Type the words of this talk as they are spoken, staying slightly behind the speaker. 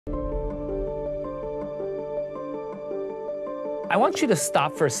I want you to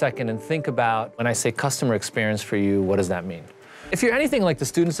stop for a second and think about, when I say customer experience for you, what does that mean? If you're anything like the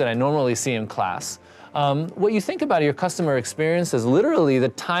students that I normally see in class, what you think about your customer experience is literally the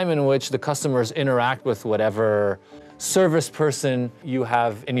time in which the customers interact with whatever service person you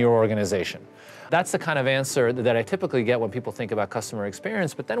have in your organization. That's the kind of answer that I typically get when people think about customer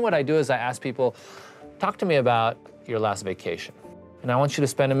experience. But then what I do is I ask people, talk to me about your last vacation. And I want you to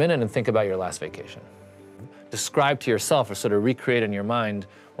spend a minute and think about your last vacation. Describe to yourself or sort of recreate in your mind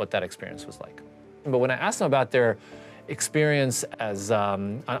what that experience was like. But when I ask them about their experience as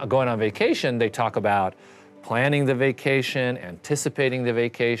going on vacation, they talk about planning the vacation, anticipating the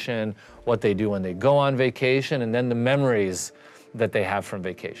vacation, what they do when they go on vacation, and then the memories that they have from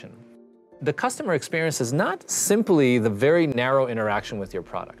vacation. The customer experience is not simply the very narrow interaction with your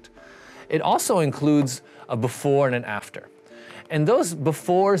product. It also includes a before and an after. And those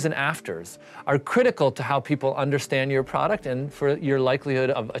befores and afters are critical to how people understand your product and for your likelihood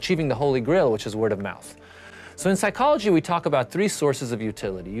of achieving the holy grail, which is word of mouth. So in psychology, we talk about three sources of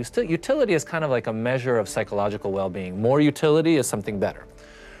utility. Utility is kind of like a measure of psychological well-being. More utility is something better.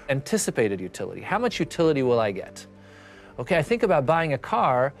 Anticipated utility. How much utility will I get? Okay, I think about buying a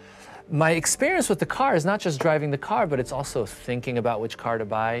car. My experience with the car is not just driving the car, but it's also thinking about which car to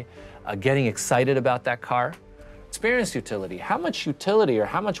buy, getting excited about that car. Experience utility. How much utility or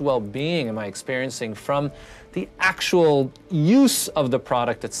how much well-being am I experiencing from the actual use of the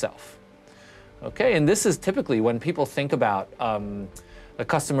product itself? Okay, and this is typically when people think about the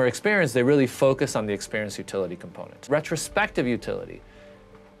customer experience, they really focus on the experience utility component. Retrospective utility.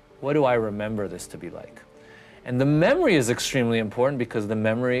 What do I remember this to be like? And the memory is extremely important because the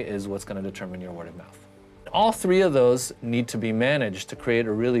memory is what's going to determine your word of mouth. All three of those need to be managed to create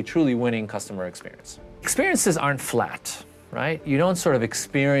a really, truly winning customer experience. Experiences aren't flat, right? You don't sort of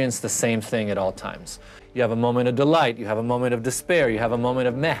experience the same thing at all times. You have a moment of delight, you have a moment of despair, you have a moment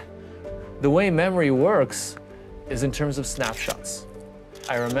of meh. The way memory works is in terms of snapshots.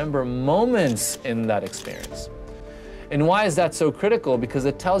 I remember moments in that experience. And why is that so critical? Because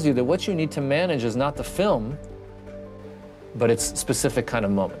it tells you that what you need to manage is not the film, but it's specific kind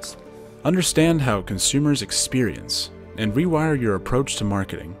of moments. Understand how consumers experience and rewire your approach to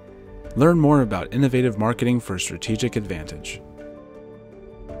marketing. Learn more about innovative marketing for strategic advantage.